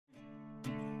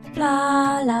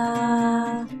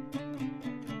Blarla.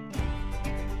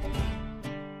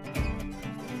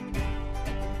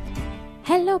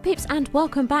 Hello peeps and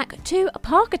welcome back to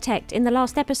Parkitect. In the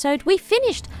last episode we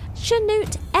finished Chinook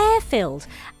Airfield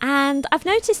and I've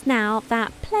noticed now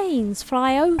that planes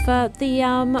fly over the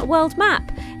world map.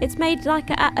 It's made like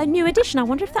a new addition. I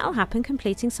wonder if that'll happen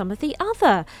completing some of the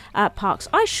other parks.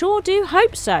 I sure do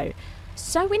hope so.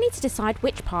 So we need to decide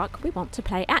which park we want to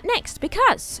play at next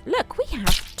because look, we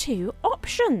have two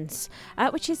options,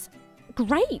 which is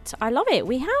great. I love it.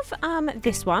 We have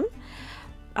this one,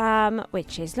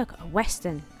 which is, look, a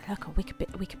western. Look, we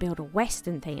could build a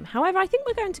western theme. However, I think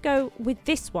we're going to go with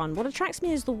this one. What attracts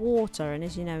me is the water, and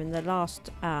as you know, in the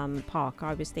last park,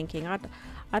 I was thinking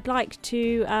I'd like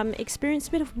to experience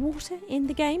a bit of water in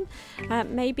the game.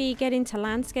 Maybe get into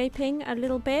landscaping a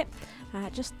little bit.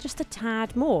 Just a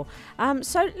tad more.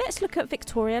 So let's look at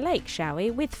Victoria Lake, shall we?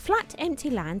 With flat, empty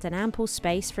land and ample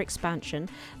space for expansion,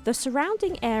 the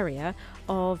surrounding area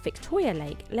of Victoria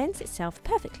Lake lends itself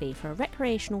perfectly for a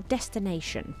recreational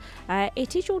destination.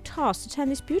 It is your task to turn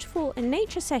this beautiful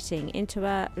nature setting into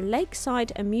a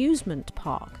lakeside amusement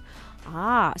park.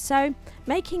 So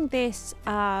making this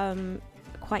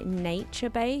quite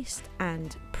nature-based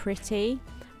and pretty,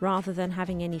 rather than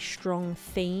having any strong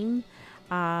theme.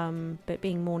 But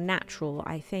being more natural,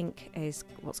 I think, is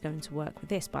what's going to work with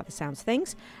this by the sounds of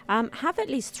things. Have at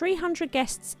least 300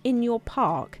 guests in your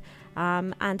park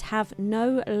and have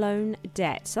no loan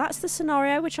debt. So that's the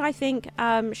scenario, which I think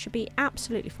should be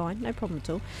absolutely fine, no problem at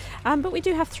all. But we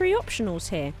do have three optionals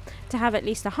here. To have at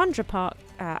least 100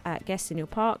 guests in your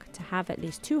park, to have at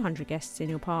least 200 guests in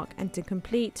your park, and to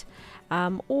complete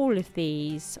all of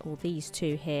these, or these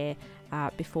two here,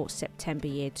 before September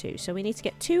year 2. So we need to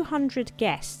get 200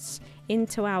 guests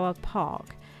into our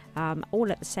park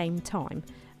all at the same time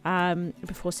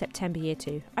before September year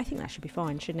 2. I think that should be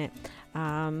fine, shouldn't it?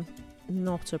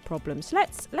 Not a problem. So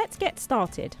let's get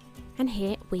started. And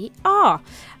here we are.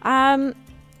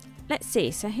 Let's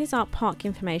see. So here's our park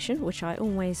information, which I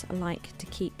always like to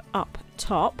keep up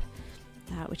top.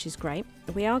 Which is great.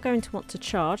 We are going to want to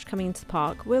charge coming into the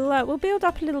park. We'll build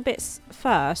up a little bit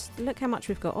first. Look how much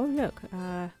we've got. Oh look,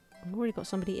 we've already got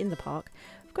somebody in the park.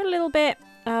 We've got a little bit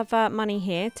of money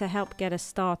here to help get us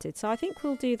started. So I think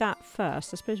we'll do that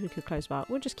first. I suppose we could close the park.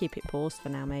 We'll just keep it paused for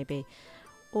now maybe.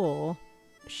 Or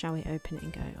shall we open it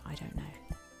and go? I don't know.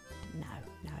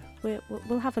 No.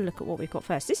 We'll have a look at what we've got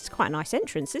first. This is quite a nice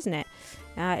entrance, isn't it?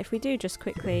 If we do just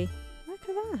quickly, look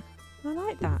at that. I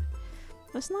like that.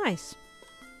 That's nice.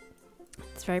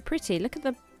 It's very pretty. Look at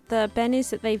the bennies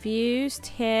that they've used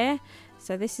here.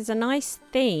 So this is a nice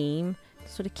theme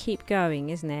to sort of keep going,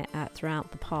 isn't it, throughout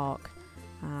the park.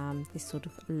 This sort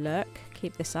of look.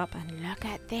 Keep this up and look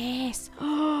at this.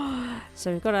 Oh,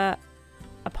 so we've got a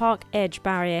park edge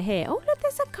barrier here. Oh, look,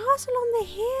 there's a castle on the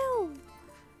hill.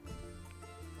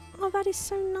 Oh, that is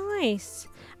so nice.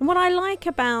 And what I like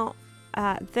about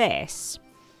this,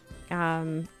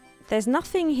 there's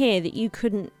nothing here that you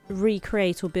couldn't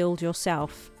recreate or build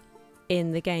yourself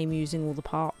in the game using all the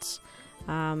parts.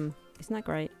 Isn't that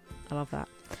great? I love that.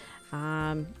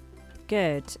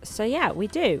 Good. So yeah, we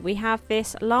do. We have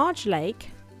this large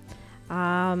lake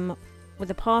with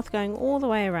a path going all the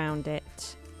way around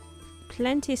it.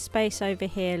 Plenty of space over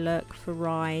here, look, for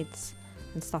rides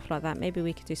and stuff like that. Maybe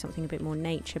we could do something a bit more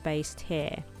nature-based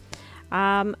here.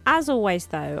 As always,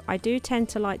 though, I do tend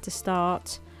to like to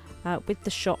start with the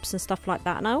shops and stuff like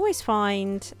that, and I always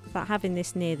find that having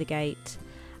this near the gate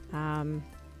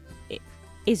it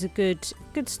is a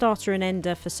good starter and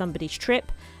ender for somebody's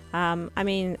trip. I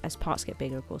mean, as parks get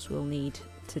bigger, of course, we'll need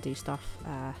to do stuff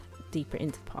deeper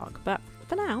into the park, but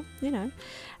for now, you know.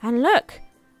 And look,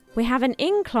 we have an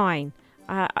incline,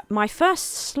 my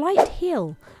first slight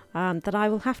hill that I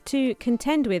will have to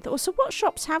contend with. Also, what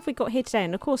shops have we got here today?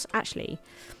 And of course, actually,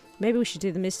 maybe we should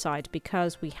do them this side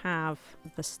because we have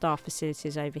the staff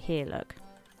facilities over here, look.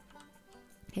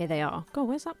 Here they are. God,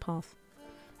 where's that path?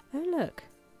 Oh, look.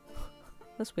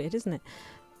 That's weird, isn't it?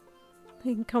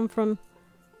 You can come from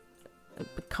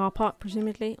a car park,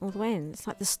 presumably, all the way in. It's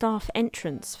like the staff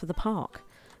entrance for the park.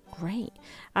 Great.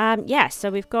 Yeah,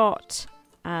 so we've got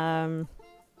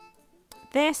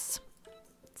this.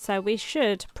 So we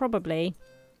should probably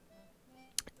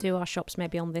do our shops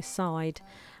maybe on this side.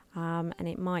 And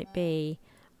it might be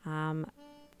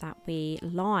that we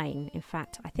line. In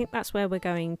fact, I think that's where we're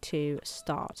going to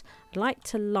start. I'd like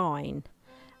to line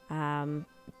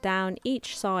down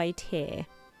each side here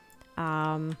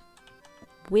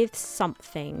with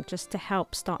something just to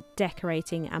help start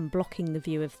decorating and blocking the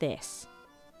view of this.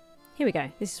 Here we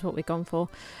go. This is what we've gone for.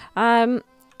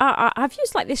 I've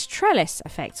used like this trellis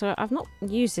effect. So I've not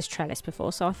used this trellis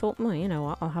before. So I thought, well, you know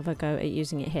what, I'll have a go at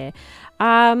using it here.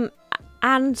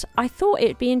 And I thought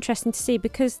it'd be interesting to see,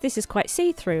 because this is quite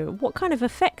see-through, what kind of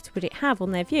effect would it have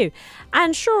on their view?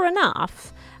 And sure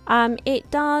enough, it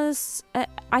does.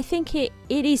 I think it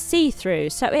is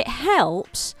see-through, so it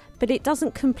helps, but it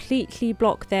doesn't completely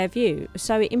block their view.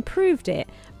 So it improved it,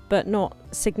 but not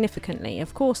significantly.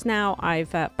 Of course, now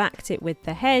I've backed it with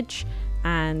the hedge,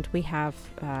 and we have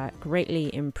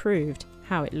greatly improved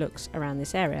how it looks around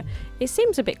this area. It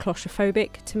seems a bit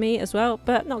claustrophobic to me as well,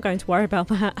 but not going to worry about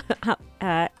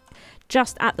that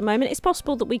just at the moment. It's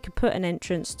possible that we could put an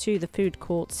entrance to the food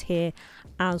courts here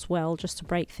as well, just to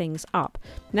break things up.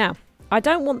 Now, I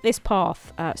don't want this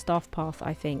path, staff path,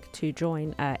 I think, to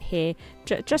join here,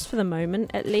 just for the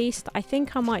moment at least. I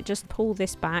think I might just pull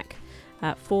this back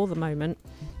for the moment.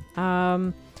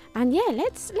 And yeah,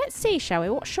 let's see, shall we?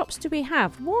 What shops do we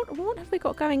have? What have we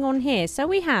got going on here? So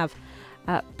we have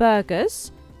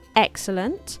burgers,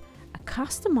 excellent. A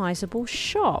customizable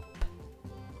shop.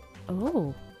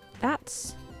 Oh,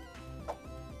 that's...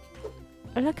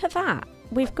 Look at that.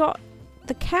 We've got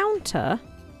the counter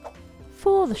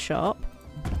for the shop.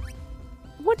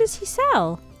 What does he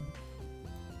sell?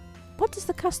 What does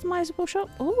the customizable shop...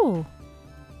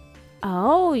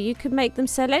 Oh, you could make them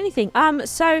sell anything.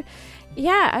 So...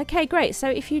 Yeah, okay, great. So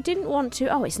if you didn't want to...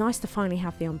 Oh, it's nice to finally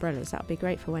have the umbrellas. That would be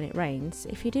great for when it rains.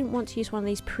 If you didn't want to use one of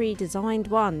these pre-designed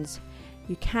ones,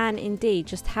 you can indeed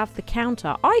just have the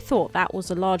counter. I thought that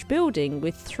was a large building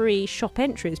with 3 shop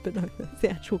entries, but no, that's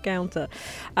the actual counter.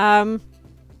 So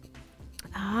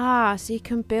you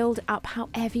can build up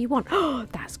however you want. Oh,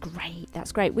 that's great.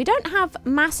 That's great. We don't have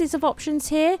masses of options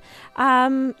here.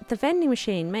 The vending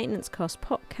machine, maintenance cost,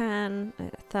 pop can,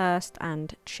 thirst,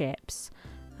 and chips.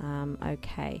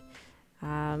 Okay,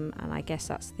 and I guess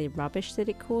that's the rubbish that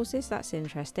it causes. That's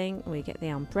interesting. We get the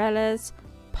umbrellas,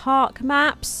 park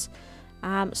maps,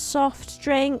 soft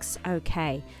drinks.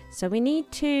 Okay, so we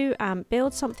need to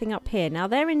build something up here. Now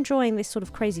they're enjoying this sort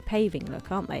of crazy paving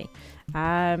look, aren't they?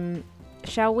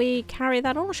 Shall we carry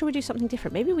that on, or shall we do something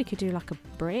different? Maybe we could do like a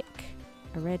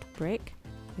red brick,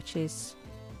 which is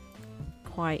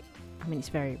quite, I mean, it's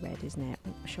very red, isn't it?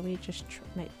 Shall we just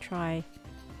try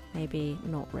maybe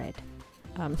not red?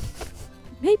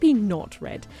 Maybe not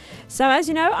red. So as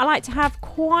you know, I like to have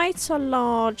quite a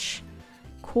large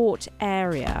court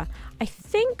area. I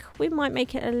think we might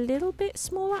make it a little bit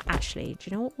smaller. Actually, do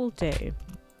you know what we'll do?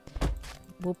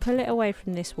 We'll pull it away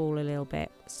from this wall a little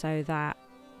bit so that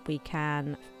we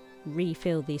can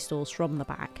refill these stalls from the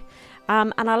back.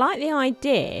 And I like the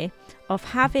idea of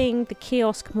having the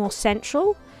kiosk more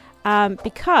central,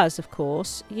 because of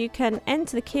course you can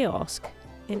enter the kiosk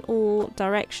in all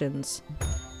directions.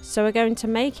 So we're going to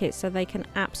make it so they can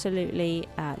absolutely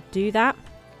do that.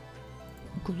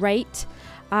 Great.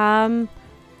 And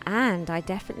I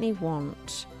definitely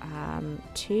want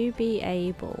to be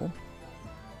able...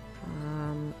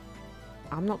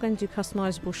 I'm not going to do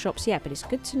customizable shops yet, but it's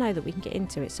good to know that we can get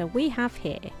into it. So we have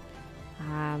here...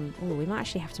 we might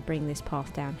actually have to bring this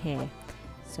path down here.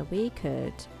 So we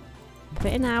could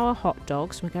put in our hot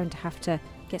dogs. We're going to have to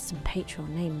get some Patreon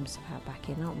names back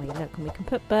in, aren't we? Look, and we can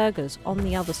put burgers on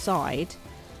the other side,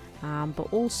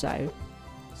 but also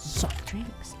soft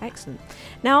drinks. Excellent.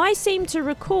 Now I seem to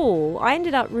recall I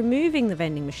ended up removing the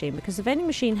vending machine because the vending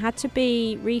machine had to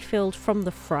be refilled from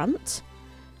the front,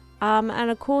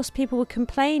 and of course people were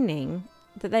complaining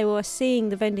that they were seeing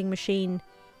the vending machine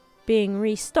being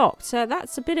restocked, so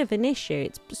that's a bit of an issue.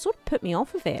 It's sort of put me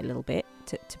off of it a little bit,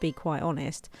 to be quite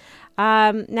honest.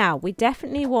 Now we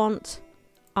definitely want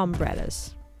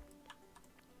umbrellas.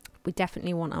 We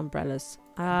definitely want umbrellas.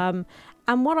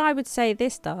 And what I would say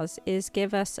this does is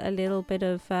give us a little bit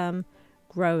of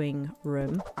growing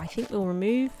room. I think we'll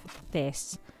remove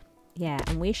this. Yeah,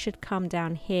 and we should come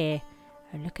down here.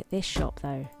 Oh, look at this shop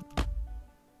though.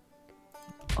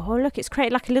 Oh, look, it's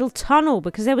created like a little tunnel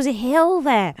because there was a hill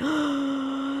there.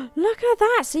 Look at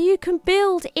that. So you can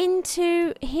build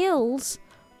into hills.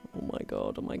 Oh my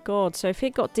god, oh my god. So if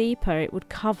it got deeper, it would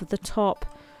cover the top.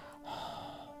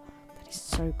 Oh, that is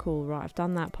so cool. Right, I've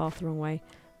done that path the wrong way.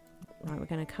 Right, we're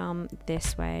going to come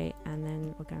this way, and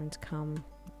then we're going to come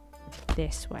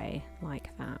this way, like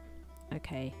that.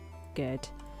 Okay, good.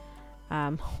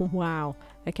 Wow.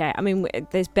 Okay, I mean,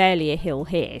 there's barely a hill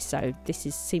here, so this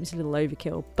seems a little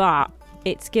overkill, but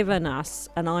it's given us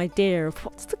an idea of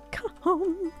what's to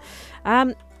come.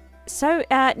 So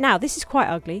now, this is quite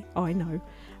ugly. Oh, I know.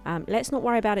 Let's not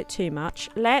worry about it too much.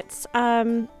 Let's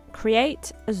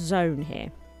create a zone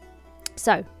here.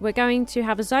 So we're going to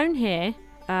have a zone here.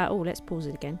 Oh, let's pause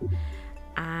it again.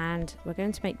 And we're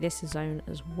going to make this a zone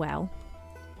as well.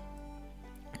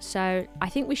 So I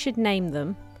think we should name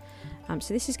them.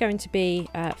 So this is going to be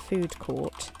food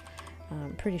court.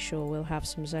 I'm pretty sure we'll have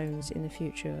some zones in the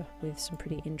future with some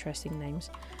pretty interesting names.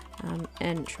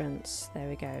 Entrance, there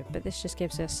we go. But this just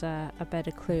gives us a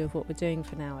better clue of what we're doing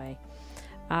for now, eh?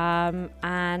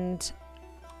 And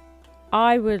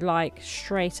I would like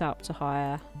straight up to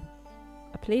hire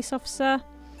a police officer,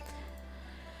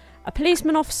 a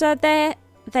policeman officer. There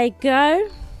they go.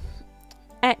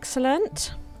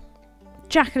 Excellent.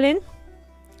 Jacqueline.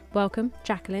 Welcome,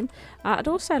 Jacqueline. I'd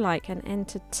also like an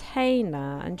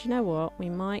entertainer, and do you know what? We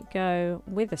might go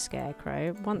with a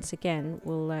scarecrow. Once again,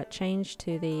 we'll change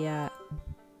to the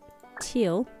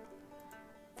teal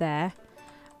there.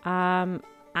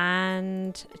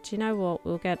 And do you know what?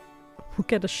 We'll get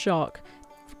a shark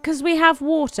because we have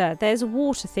water. There's a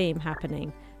water theme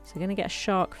happening, so we're going to get a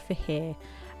shark for here.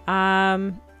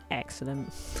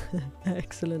 Excellent.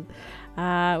 Excellent. We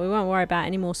won't worry about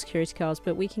any more security cars,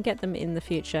 but we can get them in the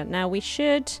future. Now we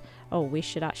should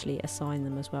actually assign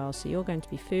them as well. So you're going to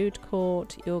be food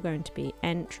court, you're going to be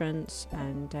entrance,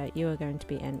 and you are going to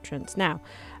be entrance. Now,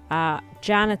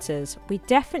 janitors. We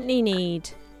definitely need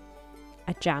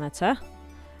a janitor.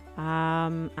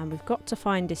 And we've got to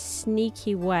find a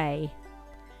sneaky way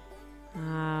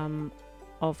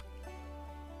of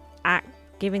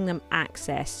giving them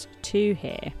access to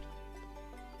here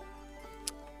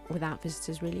without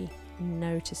visitors really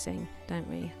noticing, don't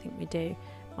we? I think we do.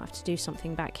 Might have to do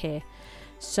something back here.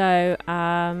 So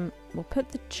we'll put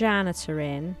the janitor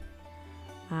in,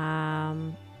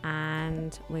 and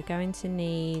we're going to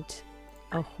need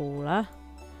a hauler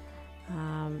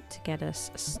to get us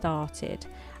started.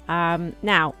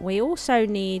 Now we also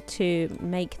need to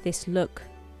make this look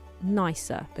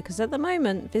nicer, because at the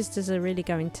moment visitors are really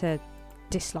going to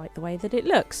dislike the way that it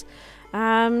looks.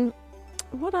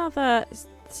 What other...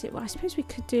 I suppose we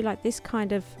could do like this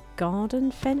kind of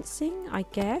garden fencing, I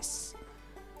guess,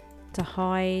 to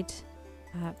hide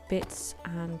bits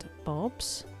and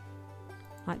bobs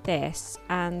like this.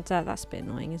 And that's a bit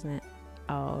annoying, isn't it?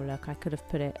 Oh look, I could have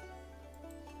put it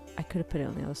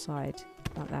on the other side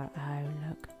like that. Oh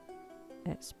look,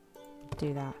 let's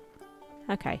do that.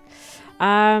 Okay,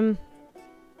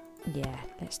 yeah,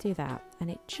 let's do that, and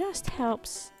it just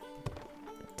helps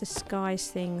disguise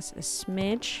things a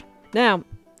smidge. Now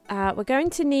we're going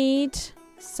to need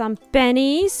some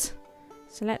bennies,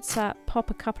 so let's pop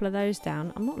a couple of those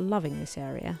down. I'm not loving this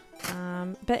area,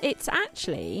 but it's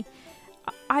actually,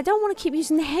 I don't want to keep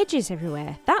using the hedges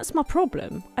everywhere. That's my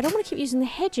problem. I don't want to keep using the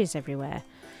hedges everywhere.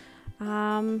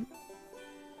 But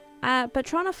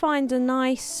trying to find a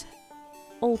nice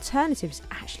alternative is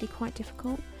actually quite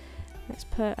difficult. Let's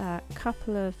put a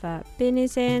couple of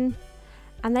binnies in.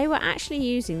 And they were actually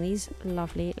using these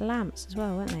lovely lamps as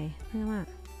well, weren't they? Look at that.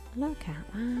 Look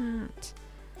at that.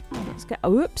 Let's go.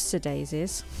 Oops,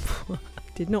 daisies. I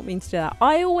did not mean to do that.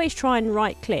 I always try and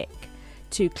right click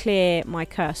to clear my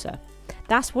cursor.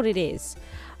 That's what it is.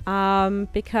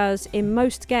 Because in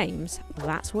most games,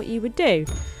 that's what you would do.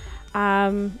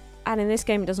 And in this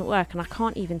game it doesn't work, and I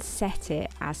can't even set it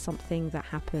as something that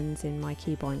happens in my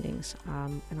key bindings,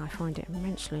 and I find it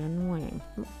immensely annoying,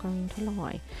 I'm not going to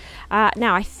lie.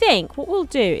 Now I think what we'll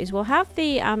do is we'll have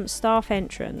the staff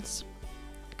entrance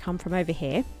come from over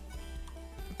here,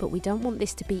 but we don't want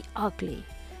this to be ugly.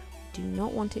 Do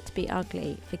not want it to be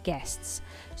ugly for guests.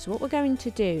 So what we're going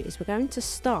to do is we're going to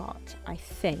start, I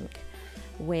think,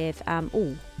 with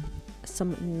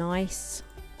some nice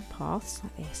paths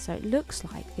like this. So it looks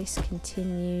like this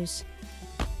continues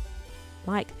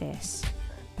like this,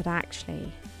 but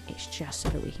actually it's just so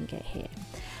that we can get here.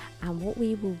 And what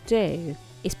we will do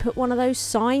is put one of those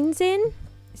signs in.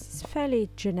 This is a fairly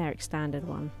generic standard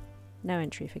one. No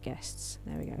entry for guests.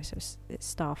 There we go. So it's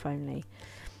staff only.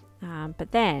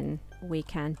 But then we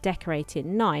can decorate it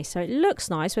nice, so it looks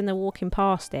nice when they're walking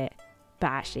past it, but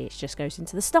actually it just goes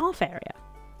into the staff area.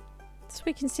 So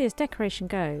we can see as decoration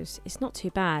goes, it's not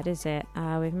too bad, is it?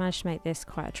 We've managed to make this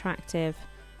quite attractive.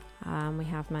 We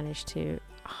have managed to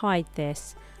hide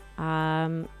this.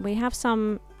 We have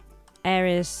some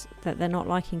areas that they're not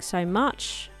liking so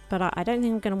much, but I don't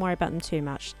think I'm going to worry about them too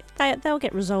much. They'll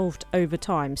get resolved over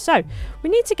time. So we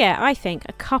need to get, I think,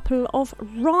 a couple of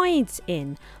rides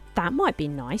in. That might be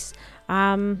nice.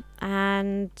 What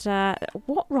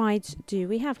rides do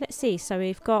we have? Let's see. So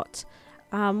we've got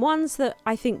ones that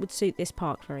I think would suit this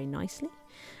park very nicely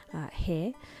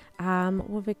here. What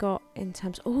have we got in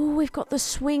terms? Oh, we've got the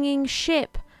swinging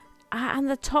ship and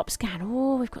the top scan.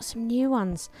 Oh, we've got some new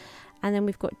ones. And then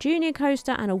we've got junior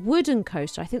coaster and a wooden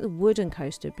coaster. I think the wooden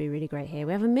coaster would be really great here.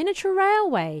 We have a miniature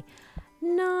railway.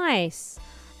 Nice.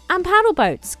 And paddle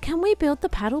boats. Can we build the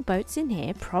paddle boats in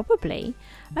here? Probably.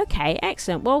 Okay,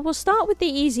 excellent. Well, we'll start with the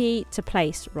easy to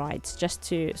place rides just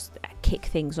to kick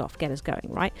things off, get us going,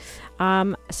 right?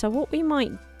 So what we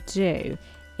might do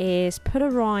is put a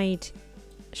ride.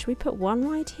 Should we put one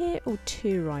ride here or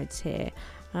two rides here?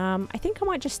 I think I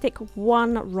might just stick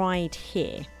one ride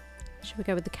here. Should we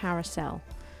go with the carousel?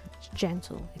 It's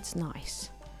gentle. It's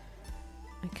nice.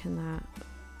 I can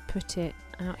put it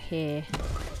out here.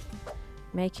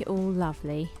 Make it all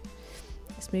lovely.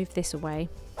 Let's move this away.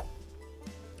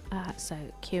 So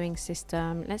queuing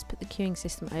system. Let's put the queuing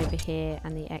system over here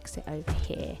and the exit over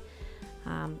here.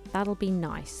 That'll be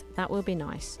nice. That will be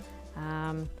nice.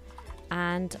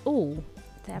 And oh,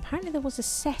 apparently there was a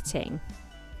setting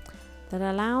that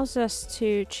allows us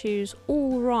to choose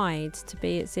all rides to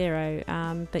be at 0.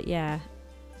 But yeah,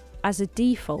 as a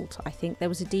default, I think there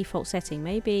was a default setting.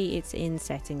 Maybe it's in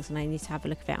settings and I need to have a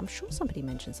look at it. I'm sure somebody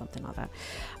mentioned something like that.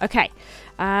 Okay,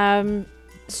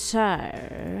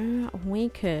 so we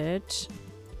could,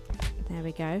 there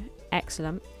we go,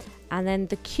 excellent. And then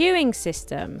the queuing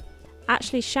system.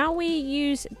 Actually, shall we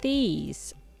use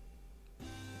these?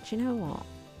 Do you know what?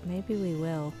 Maybe we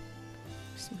will.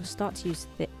 So we'll start to use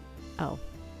the, oh,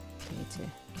 I need to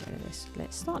get rid of this.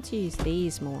 Let's start to use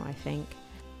these more, I think.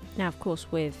 Now, of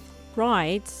course, with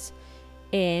rides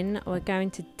in, we're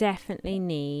going to definitely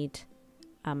need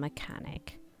a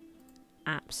mechanic.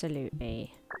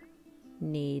 Absolutely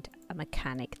need a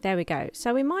mechanic. There we go.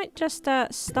 So we might just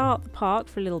start the park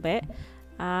for a little bit.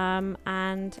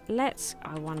 And let's,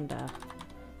 I wonder,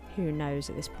 who knows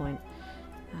at this point.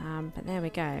 But there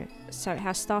we go. So it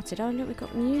has started. Oh, look, we've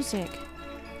got music.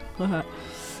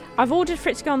 I've ordered for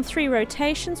it to go on 3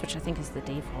 rotations, which I think is the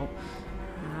default.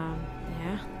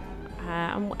 Yeah.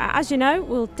 And as you know,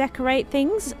 we'll decorate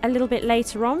things a little bit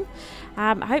later on.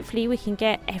 Hopefully we can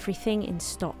get everything in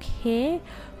stock here.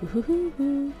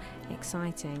 Woohoo!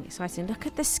 Exciting, exciting. Look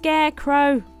at the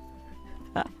scarecrow.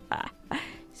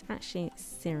 It's actually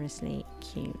seriously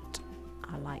cute.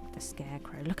 I like the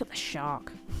scarecrow. Look at the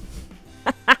shark.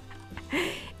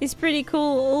 It's pretty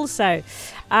cool also.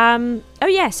 Oh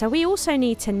yeah, so we also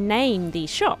need to name these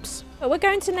shops. But we're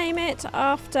going to name it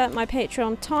after my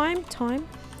Patreon time.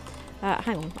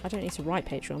 Hang on, I don't need to write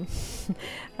Patreon.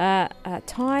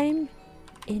 Time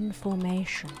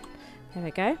information. There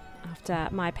we go. After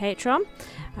my Patreon.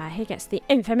 He gets the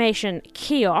information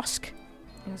kiosk.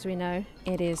 As we know,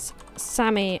 it is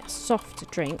Sammy soft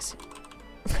drinks.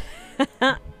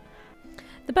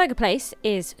 The burger place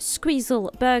is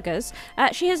Squeezle Burgers.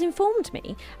 She has informed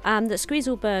me that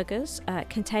Squeezle Burgers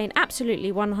contain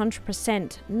absolutely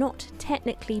 100% not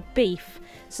technically beef.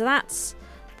 So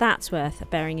that's worth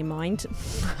bearing in mind.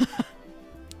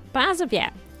 But as of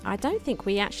yet, I don't think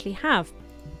we actually have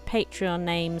Patreon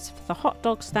names for the hot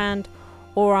dog stand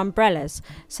or umbrellas.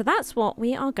 So that's what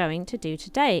we are going to do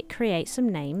today. Create some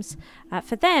names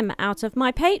for them out of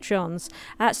my Patreons.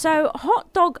 So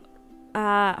Hot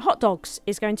Dogs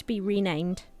is going to be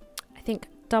renamed, I think,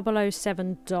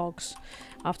 007 Dogs,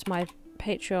 after my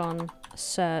Patreon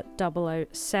Sir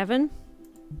 007.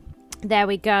 There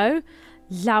we go.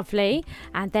 Lovely.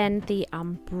 And then the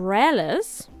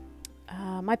umbrellas,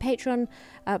 my Patreon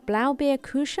Blaubeer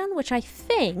Kuchen, which I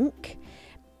think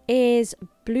is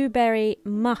Blueberry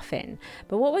Muffin.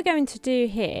 But what we're going to do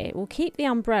here, we'll keep the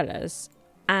umbrellas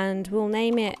and we'll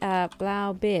name it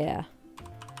Blaubeer.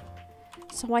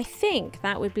 So I think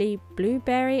that would be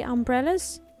blueberry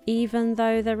umbrellas, even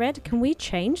though they're red. Can we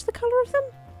change the colour of them?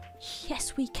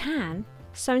 Yes, we can.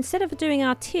 So instead of doing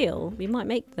our teal, we might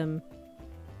make them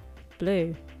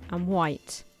blue and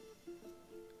white.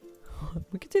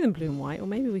 We could do them blue and white, or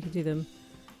maybe we could do them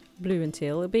blue and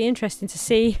teal. It'll be interesting to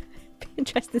see.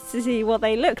 What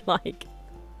they look like.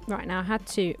 Right, now I had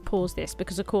to pause this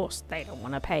because, of course, they don't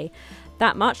want to pay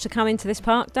that much to come into this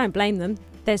park. Don't blame them.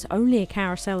 There's only a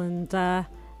carousel and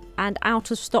out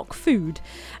of stock food.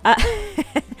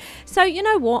 So you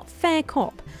know what? Fair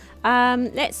cop.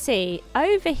 Let's see.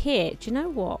 Over here, do you know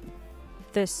what?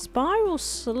 The spiral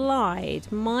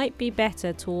slide might be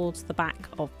better towards the back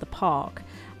of the park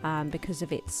because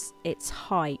of its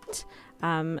height.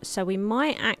 So we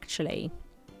might actually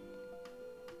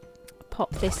pop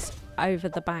this over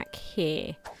the back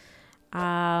here.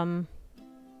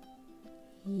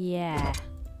 Yeah,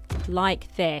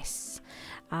 like this.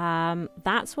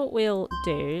 That's what we'll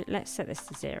do. Let's set this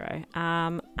to 0.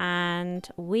 And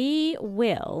we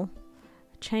will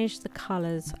change the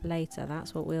colours later.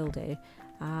 That's what we'll do.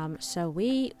 So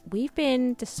we've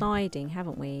been deciding,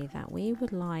 haven't we, that we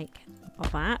would like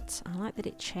that. I like that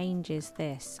it changes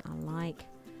this. I like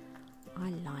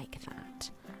that.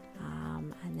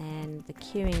 And then the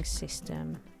queuing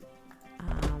system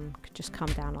could just come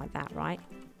down like that, right?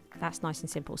 That's nice and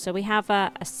simple. So we have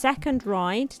a second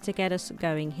ride to get us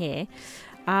going here.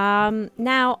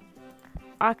 Now,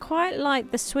 I quite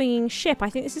like the swinging ship. I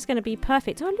think this is going to be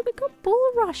perfect. Oh, look, we've got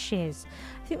bulrushes.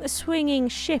 I think the swinging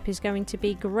ship is going to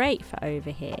be great for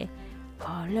over here.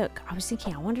 Oh, look, I was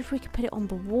thinking, I wonder if we could put it on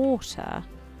the water.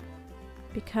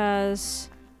 Because,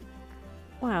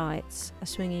 well, it's a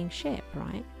swinging ship,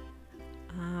 right?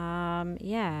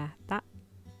 Yeah, that...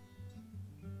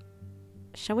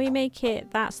 Shall we make it...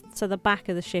 That's so the back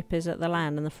of the ship is at the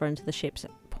land and the front of the ship's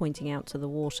pointing out to the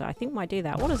water. I think we might do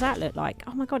that. What does that look like?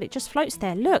 Oh my god, it just floats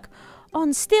there. Look,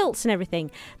 on stilts and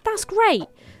everything. That's great.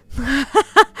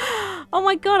 Oh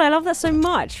my god, I love that so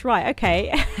much. Right,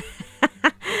 okay.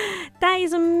 That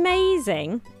is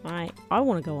amazing. Right, I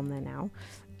want to go on there now.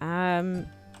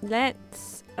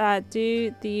 Let's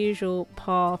do the usual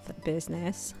path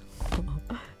business.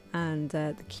 And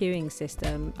the queuing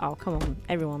system. Oh, come on.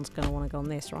 Everyone's going to want to go on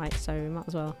this, right? So we might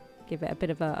as well give it a bit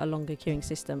of a longer queuing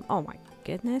system. Oh, my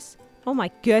goodness. Oh, my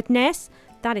goodness.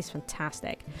 That is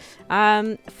fantastic.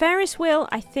 Ferris wheel,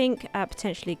 I think,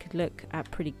 potentially could look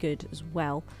pretty good as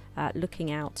well.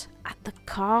 Looking out at the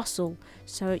castle.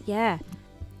 So, yeah.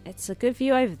 It's a good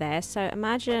view over there. So,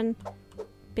 imagine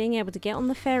being able to get on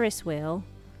the Ferris wheel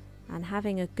and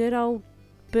having a good old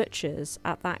butchers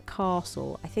at that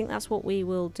castle. I think that's what we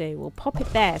will do. We'll pop it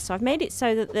there. So I've made it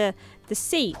so that the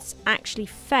seats actually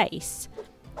face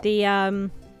the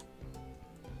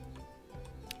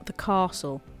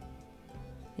castle.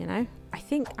 You know, I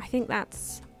think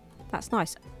that's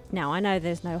nice. Now I know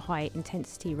there's no high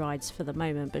intensity rides for the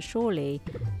moment, but surely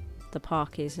the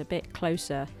park is a bit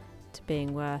closer to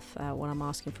being worth what I'm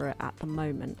asking for it at the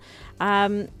moment.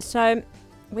 So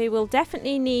we will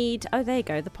definitely need... Oh, there you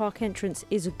go. The park entrance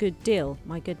is a good deal.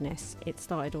 My goodness, it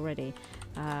started already.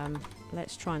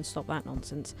 Let's try and stop that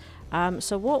nonsense.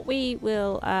 So what we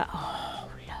will... oh,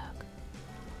 look.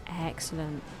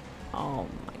 Excellent. Oh,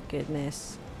 my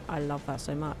goodness. I love that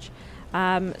so much.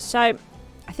 So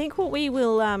I think what we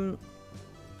will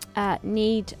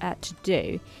need to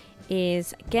do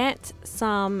is get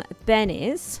some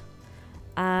bennies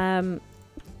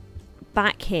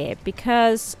back here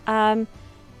because...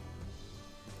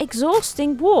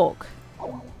 exhausting walk,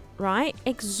 right?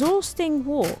 Exhausting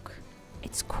walk.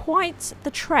 It's quite the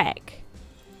trek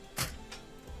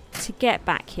to get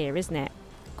back here, isn't it?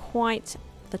 Quite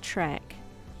the trek.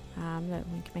 Look,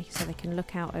 we can make it so they can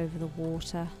look out over the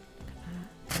water. Look at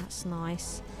that. That's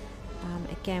nice.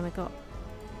 Again, we've got...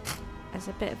 There's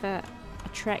a bit of a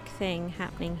trek thing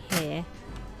happening here.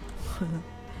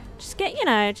 Just get, you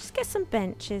know, just get some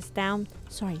benches down.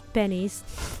 Sorry, bennies.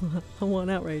 What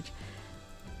an outrage.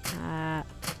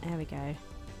 There we go.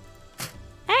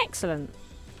 Excellent.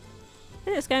 I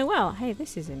think it's going well. Hey,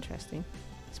 this is interesting.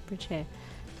 This bridge here.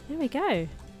 There we go.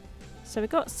 So we've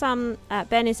got some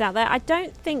bennies out there. I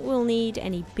don't think we'll need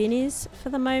any binnies for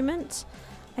the moment.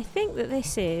 I think that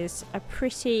this is a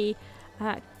pretty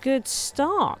good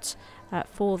start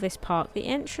for this park. The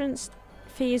entrance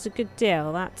fee is a good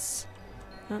deal. That's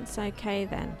okay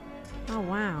then. Oh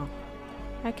wow.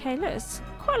 Okay, look, there's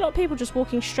quite a lot of people just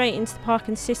walking straight into the park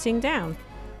and sitting down.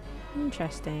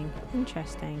 Interesting,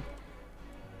 interesting.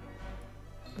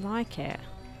 Like it.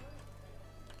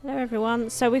 Hello everyone.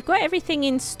 So we've got everything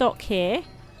in stock here,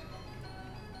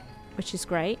 which is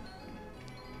great.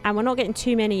 And we're not getting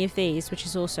too many of these, which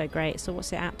is also great. So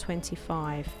what's it at?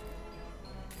 25.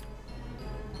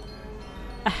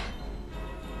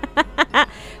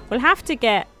 We'll have to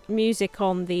get music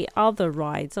on the other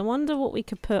rides. I wonder what we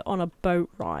could put on a boat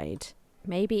ride.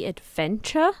 Maybe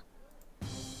adventure?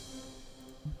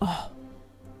 Oh.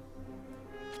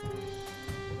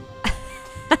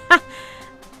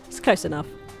 It's close enough.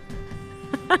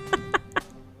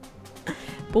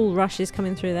 Bull rushes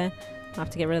coming through there. I have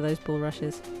to get rid of those bull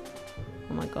rushes.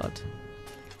 Oh my god.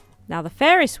 Now the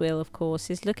Ferris wheel, of course,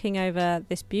 is looking over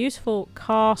this beautiful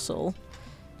castle.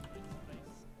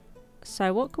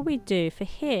 So what could we do for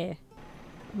here?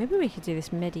 Maybe we could do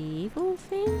this medieval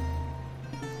thing?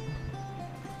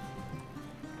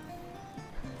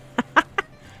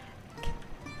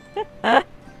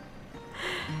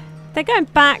 They're going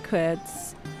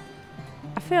backwards.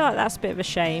 I feel like that's a bit of a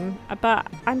shame, but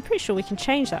I'm pretty sure we can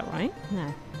change that, right?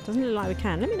 No, doesn't look like we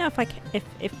can. Let me know if I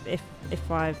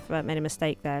if I've made a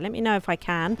mistake there. Let me know if I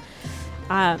can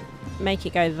make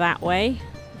it go that way.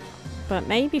 But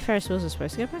maybe Ferris wheels are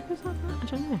supposed to go backwards like that. I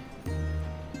don't know.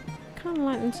 Kind of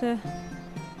like them to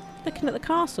looking at the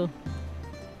castle.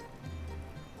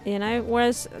 You know,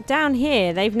 whereas down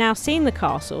here they've now seen the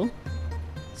castle.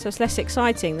 So it's less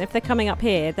exciting. If they're coming up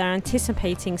here, they're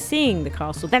anticipating seeing the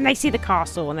castle. Then they see the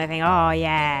castle and they think, oh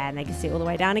yeah, and they can see it all the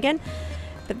way down again.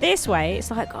 But this way,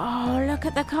 it's like, oh, look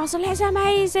at the castle, it's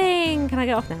amazing. Can I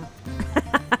get off now?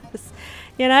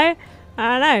 You know?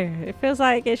 I don't know. It feels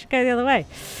like it should go the other way.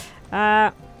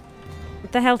 The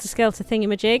helter-skelter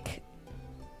thingamajig.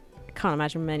 I can't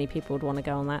imagine many people would want to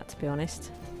go on that, to be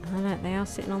honest. I don't know, they are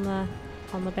sitting on the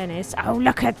bennies. Oh,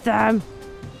 look at them!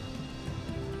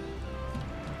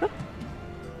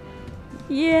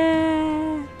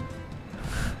 Yeah!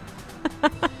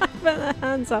 Put their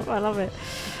hands up, I love it.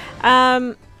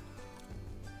 God,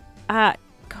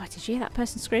 did you hear that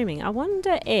person screaming? I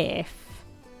wonder if...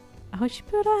 Oh, she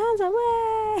put her hands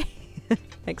away!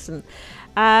 Excellent.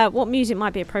 What music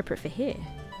might be appropriate for here?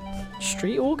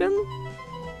 Street organ?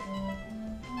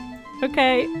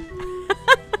 Okay.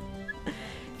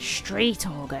 Street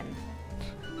organ.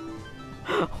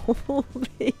 All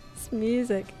this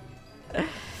music.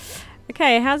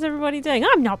 Okay, how's everybody doing?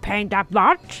 I'm not paying that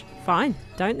much. Fine,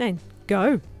 don't then.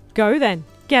 Go. Go then.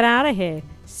 Get out of here.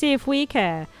 See if we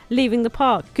care. Leaving the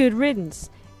park. Good riddance.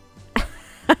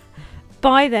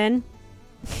 Bye then.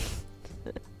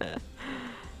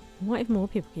 What if more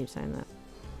people keep saying that?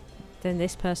 Then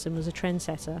this person was a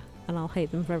trendsetter and I'll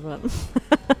hate them forever.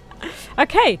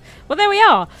 Okay, well there we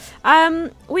are.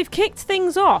 We've kicked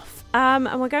things off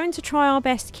and we're going to try our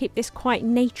best to keep this quite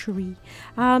naturey.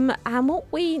 And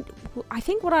I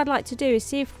think what I'd like to do is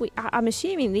see if I'm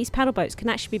assuming these paddle boats can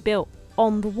actually be built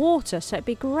on the water, so it'd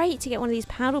be great to get one of these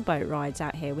paddle boat rides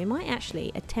out here. We might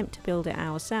actually attempt to build it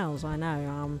ourselves. I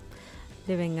know,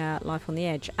 living life on the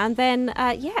edge. And then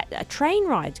yeah, a train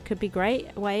ride could be great,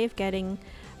 a way of getting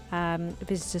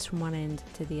visitors from one end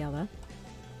to the other.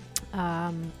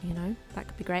 You know, that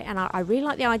could be great. And I really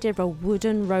like the idea of a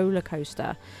wooden roller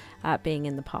coaster being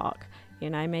in the park. You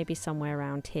know, maybe somewhere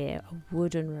around here, a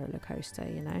wooden roller coaster,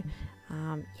 you know.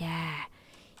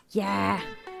 Yeah.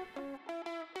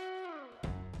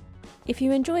 If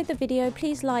you enjoyed the video,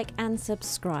 please like and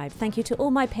subscribe. Thank you to all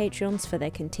my Patreons for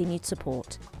their continued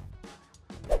support.